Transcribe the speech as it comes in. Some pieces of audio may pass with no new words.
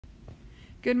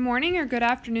Good morning or good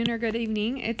afternoon or good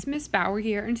evening. It's Miss Bauer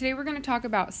here, and today we're going to talk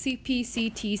about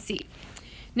CPCTC.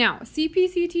 Now,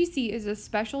 CPCTC is a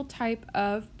special type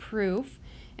of proof,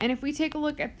 and if we take a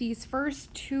look at these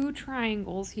first two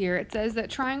triangles here, it says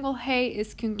that triangle Hay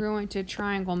is congruent to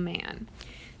triangle Man.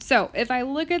 So, if I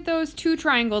look at those two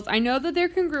triangles, I know that they're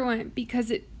congruent because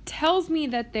it tells me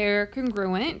that they're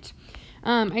congruent.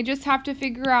 I just have to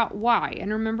figure out why.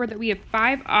 And remember that we have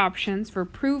 5 options for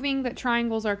proving that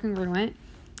triangles are congruent.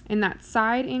 And that's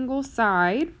side, angle,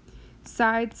 side,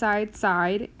 side, side,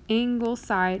 side, angle,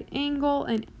 side, angle,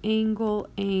 and angle,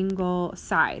 angle,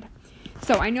 side.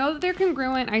 So I know that they're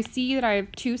congruent. I see that I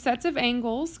have 2 sets of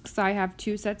angles because I have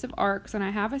 2 sets of arcs and I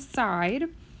have a side.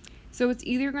 So it's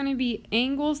either going to be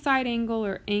angle, side, angle,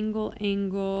 or angle,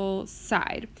 angle,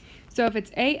 side. So if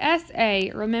it's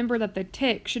ASA, remember that the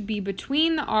tick should be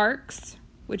between the arcs,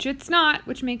 which it's not,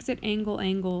 which makes it angle,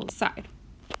 angle, side.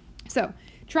 So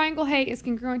triangle Hay is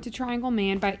congruent to triangle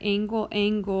Man by angle,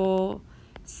 angle,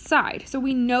 side. So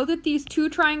we know that these 2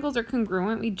 triangles are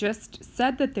congruent. We just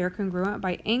said that they're congruent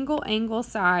by angle, angle,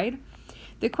 side.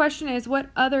 The question is,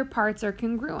 what other parts are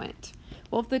congruent?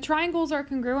 Well, if the triangles are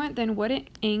congruent, then wouldn't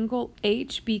angle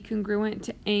H be congruent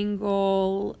to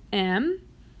angle M?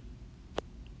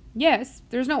 Yes,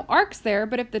 there's no arcs there,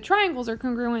 but if the triangles are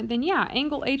congruent, then yeah,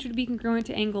 angle H would be congruent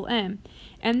to angle M.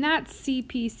 And that's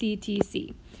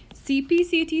CPCTC.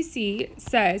 CPCTC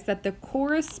says that the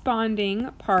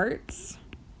corresponding parts,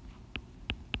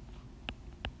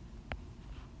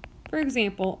 for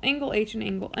example, angle H and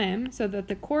angle M, so that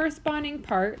the corresponding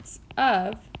parts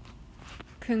of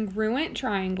congruent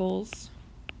triangles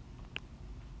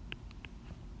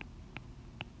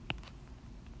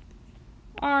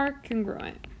are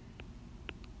congruent.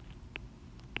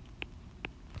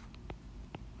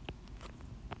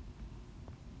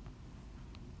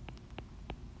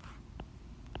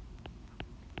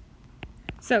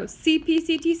 So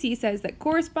CPCTC says that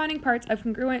corresponding parts of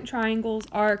congruent triangles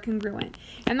are congruent.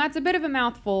 And that's a bit of a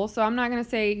mouthful, so I'm not going to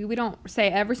say, we don't say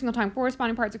every single time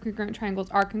corresponding parts of congruent triangles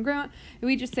are congruent.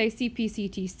 We just say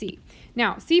CPCTC.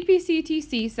 Now,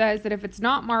 CPCTC says that if it's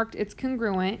not marked, it's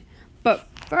congruent. But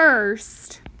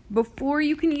first, before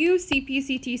you can use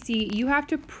CPCTC, you have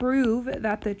to prove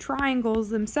that the triangles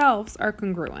themselves are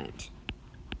congruent.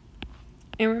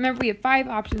 And remember, we have 5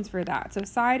 options for that. So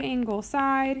side, angle,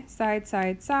 side, side,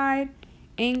 side, side,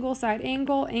 angle, side,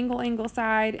 angle, angle, angle,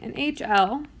 side, and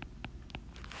HL.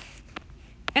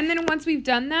 And then once we've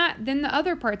done that, then the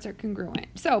other parts are congruent.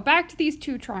 So back to these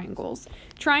 2 triangles.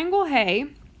 Triangle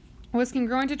Hay was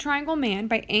congruent to triangle Man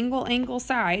by angle, angle,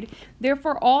 side.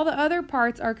 Therefore, all the other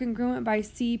parts are congruent by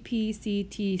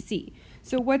CPCTC.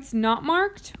 So what's not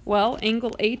marked? Well,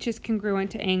 angle H is congruent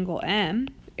to angle M.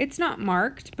 It's not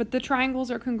marked, but the triangles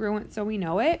are congruent, so we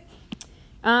know it.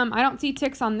 I don't see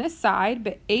ticks on this side,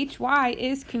 but HY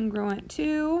is congruent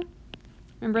too.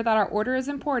 Remember that our order is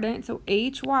important, so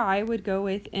HY would go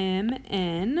with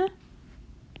MN.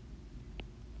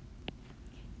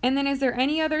 And then is there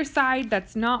any other side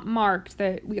that's not marked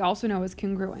that we also know is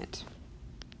congruent?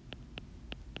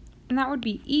 And that would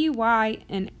be EY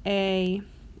and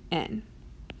AN.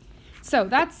 So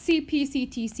that's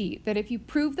CPCTC, that if you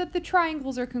prove that the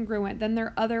triangles are congruent, then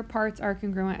their other parts are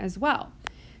congruent as well.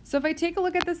 So if I take a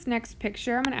look at this next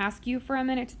picture, I'm going to ask you for a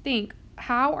minute to think,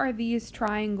 how are these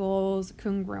triangles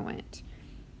congruent?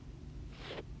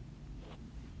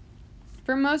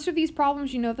 For most of these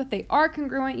problems, you know that they are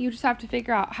congruent. You just have to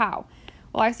figure out how.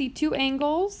 Well, I see 2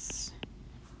 angles,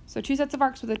 so 2 sets of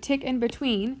arcs with a tick in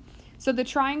between. So the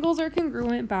triangles are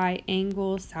congruent by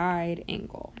angle, side,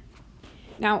 angle.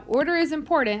 Now, order is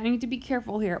important. I need to be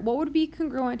careful here. What would be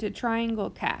congruent to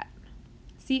triangle CAT?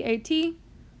 CAT?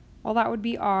 Well, that would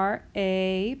be RAP.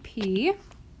 We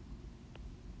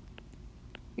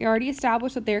already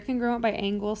established that they're congruent by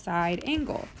angle, side,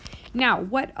 angle. Now,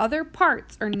 what other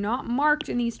parts are not marked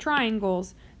in these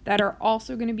triangles that are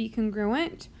also going to be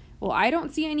congruent? Well, I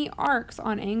don't see any arcs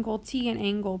on angle T and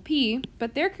angle P,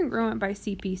 but they're congruent by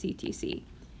CPCTC.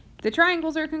 If the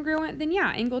triangles are congruent, then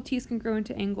yeah, angle T is congruent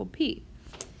to angle P.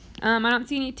 I don't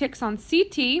see any ticks on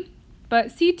CT,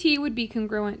 but CT would be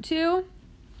congruent to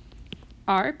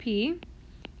RP.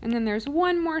 And then there's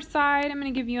one more side. I'm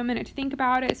going to give you a minute to think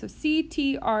about it. So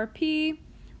CT, RP.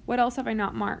 What else have I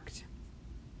not marked?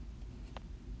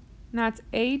 And that's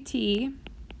AT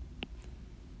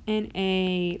and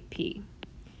AP.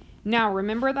 Now,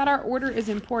 remember that our order is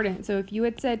important. So if you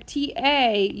had said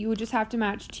TA, you would just have to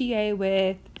match TA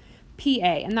with PA.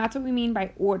 And that's what we mean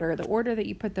by order, the order that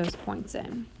you put those points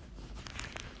in.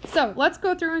 So let's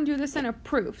go through and do this in a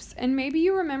proofs. And maybe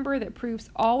you remember that proofs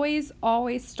always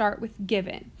start with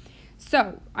given.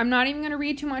 So I'm not even going to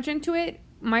read too much into it.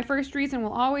 My first reason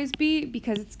will always be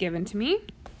because it's given to me.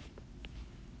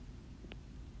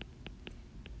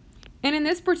 And in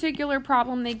this particular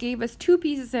problem, they gave us two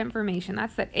pieces of information.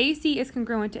 That's that AC is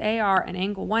congruent to AR and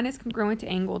angle 1 is congruent to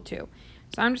angle 2.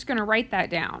 So I'm just going to write that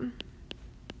down.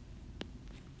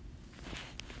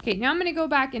 Okay, now I'm going to go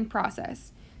back and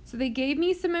process. So they gave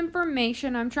me some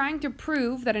information. I'm trying to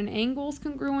prove that an angle is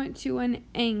congruent to an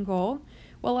angle.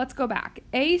 Well, let's go back.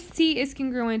 AC is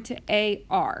congruent to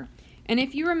AR. And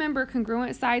if you remember,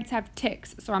 congruent sides have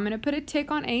ticks. So I'm going to put a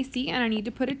tick on AC and I need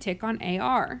to put a tick on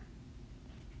AR.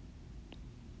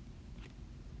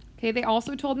 Okay, they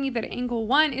also told me that angle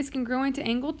 1 is congruent to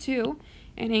angle 2,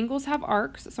 and angles have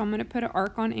arcs, so I'm going to put an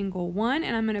arc on angle 1,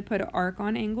 and I'm going to put an arc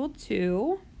on angle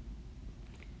 2.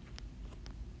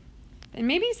 And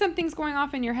maybe something's going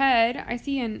off in your head. I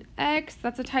see an X,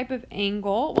 that's a type of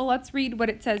angle. Well, let's read what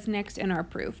it says next in our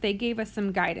proof. They gave us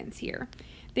some guidance here.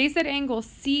 They said angle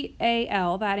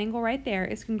CAL, that angle right there,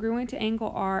 is congruent to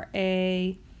angle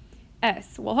RAS.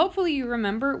 Well, hopefully you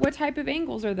remember what type of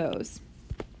angles are those.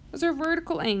 Those are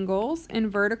vertical angles,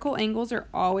 and vertical angles are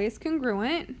always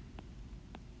congruent.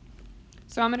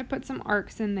 So I'm going to put some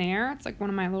arcs in there. It's like one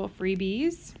of my little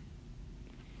freebies.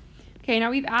 Okay, now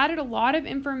we've added a lot of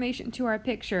information to our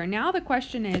picture. Now the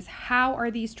question is, how are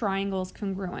these triangles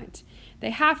congruent?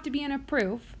 They have to be in a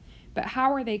proof, but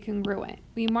how are they congruent?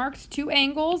 We marked two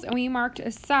angles and we marked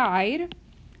a side.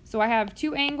 So I have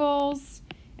two angles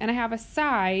and I have a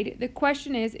side. The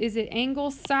question is it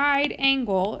angle, side,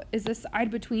 angle? Is the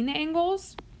side between the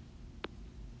angles?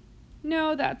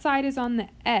 No, that side is on the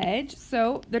edge.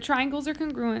 So the triangles are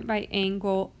congruent by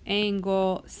angle,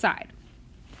 angle, side.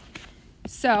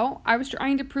 So I was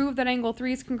trying to prove that angle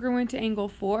 3 is congruent to angle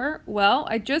 4. Well,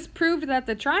 I just proved that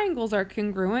the triangles are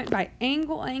congruent by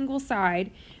angle, angle,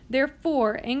 side.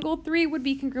 Therefore, angle 3 would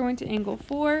be congruent to angle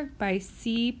 4 by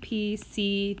CPCTC.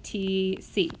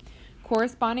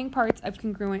 Corresponding parts of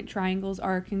congruent triangles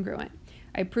are congruent.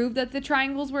 I proved that the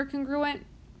triangles were congruent,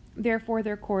 therefore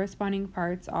their corresponding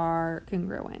parts are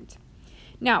congruent.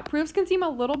 Now, proofs can seem a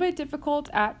little bit difficult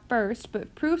at first,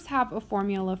 but proofs have a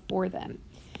formula for them.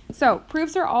 So,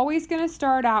 proofs are always going to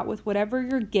start out with whatever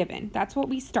you're given. That's what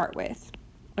we start with,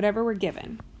 whatever we're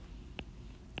given.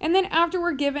 And then after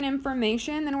we're given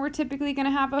information, then we're typically going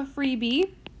to have a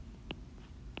freebie.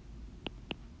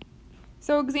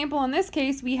 So example, in this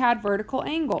case, we had vertical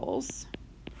angles.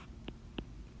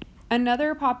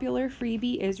 Another popular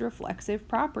freebie is reflexive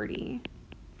property.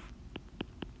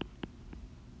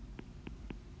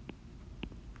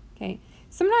 Okay,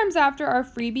 sometimes after our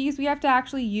freebies, we have to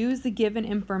actually use the given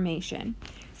information.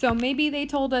 So maybe they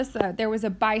told us that there was a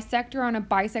bisector and a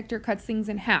bisector cuts things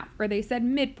in half, or they said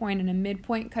midpoint and a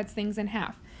midpoint cuts things in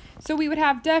half. So we would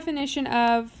have definition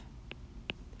of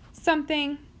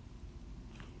something,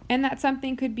 and that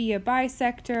something could be a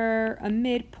bisector, a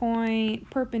midpoint,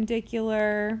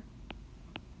 perpendicular.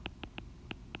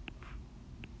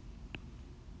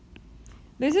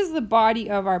 This is the body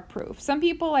of our proof. Some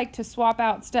people like to swap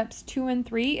out steps 2 and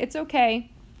 3. It's okay,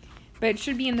 but it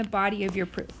should be in the body of your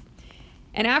proof.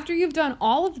 And after you've done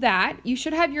all of that, you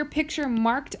should have your picture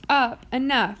marked up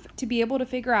enough to be able to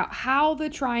figure out how the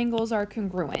triangles are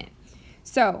congruent.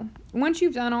 So once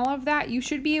you've done all of that, you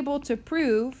should be able to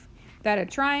prove that a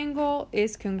triangle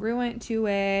is congruent to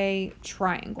a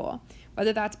triangle,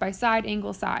 whether that's by side,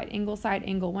 angle,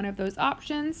 one of those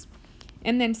options.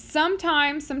 And then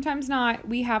sometimes not,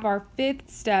 we have our fifth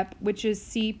step, which is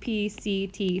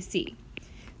CPCTC.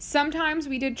 Sometimes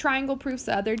we did triangle proofs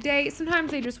the other day.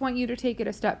 Sometimes they just want you to take it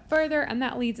a step further, and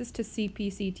that leads us to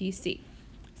CPCTC.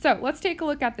 So let's take a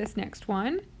look at this next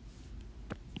one.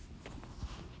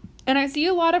 And I see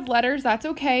a lot of letters. That's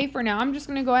okay. For now, I'm just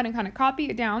going to go ahead and kind of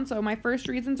copy it down. So my first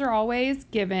reasons are always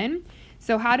given.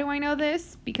 So how do I know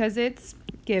this? Because it's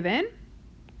given.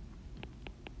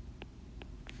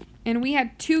 And we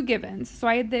had two givens. So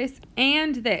I had this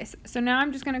and this. So now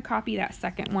I'm just going to copy that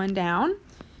second one down.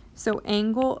 So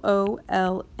angle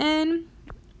OLN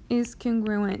is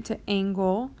congruent to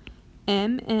angle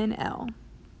MNL.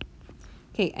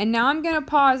 Okay, and now I'm going to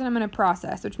pause and I'm going to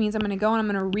process, which means I'm going to go and I'm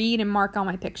going to read and mark on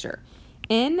my picture.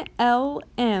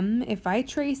 NLM, if I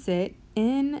trace it,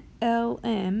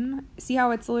 NLM, see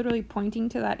how it's literally pointing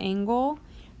to that angle?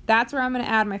 That's where I'm going to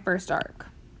add my first arc.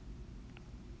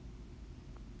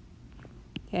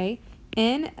 Okay,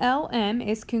 NLM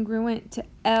is congruent to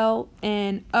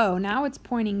LNO. Now it's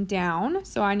pointing down,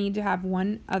 so I need to have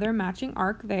one other matching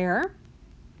arc there.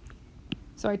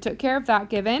 So I took care of that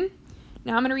given.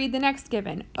 Now I'm going to read the next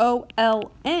given,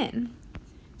 OLN.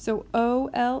 So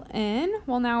OLN,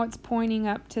 well now it's pointing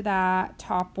up to that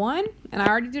top one. And I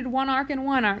already did one arc and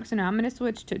one arc, so now I'm going to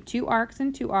switch to two arcs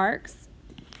and two arcs.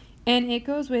 And it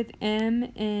goes with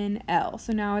MNL.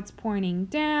 So now it's pointing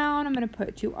down. I'm going to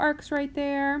put two arcs right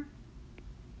there.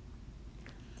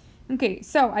 Okay,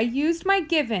 so I used my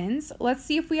givens. Let's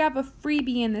see if we have a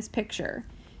freebie in this picture.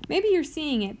 Maybe you're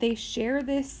seeing it. They share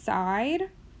this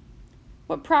side.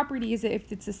 What property is it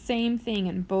if it's the same thing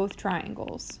in both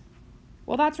triangles?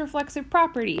 Well, that's reflexive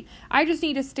property. I just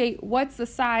need to state what's the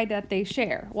side that they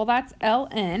share. Well, that's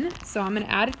LN. So I'm going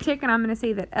to add a tick and I'm going to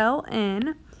say that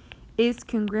LN is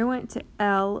congruent to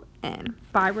LN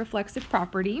by reflexive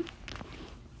property.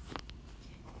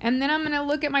 And then I'm going to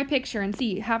look at my picture and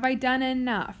see, have I done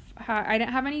enough? I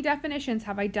don't have any definitions.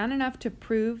 Have I done enough to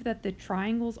prove that the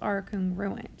triangles are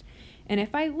congruent? And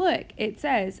if I look, it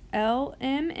says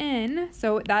LMN,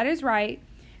 so that is right.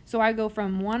 So I go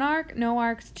from one arc, no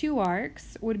arcs, two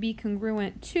arcs would be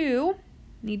congruent to,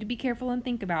 need to be careful and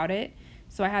think about it.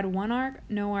 So I had one arc,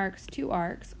 no arcs, two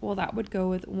arcs. Well, that would go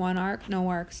with one arc, no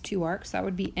arcs, two arcs. That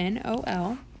would be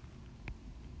NOL.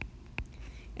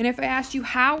 And if I asked you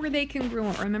how are they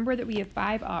congruent, remember that we have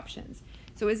 5 options.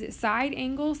 So is it side,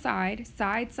 angle, side,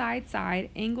 side, side, side,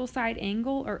 angle, side,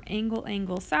 angle, or angle,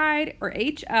 angle, side, or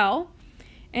HL?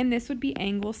 And this would be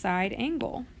angle, side,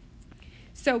 angle.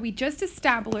 So we just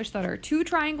established that our two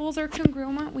triangles are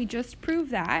congruent. We just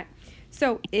proved that.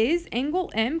 So is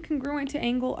angle M congruent to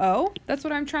angle O? That's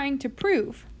what I'm trying to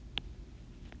prove.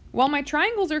 Well, my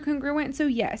triangles are congruent, so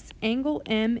yes, angle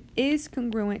M is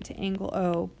congruent to angle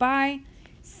O by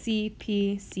CPCTC.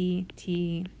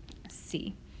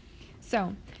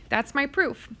 So that's my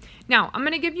proof. Now, I'm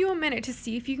going to give you a minute to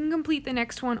see if you can complete the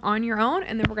next one on your own,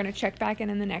 and then we're going to check back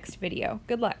in the next video.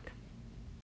 Good luck.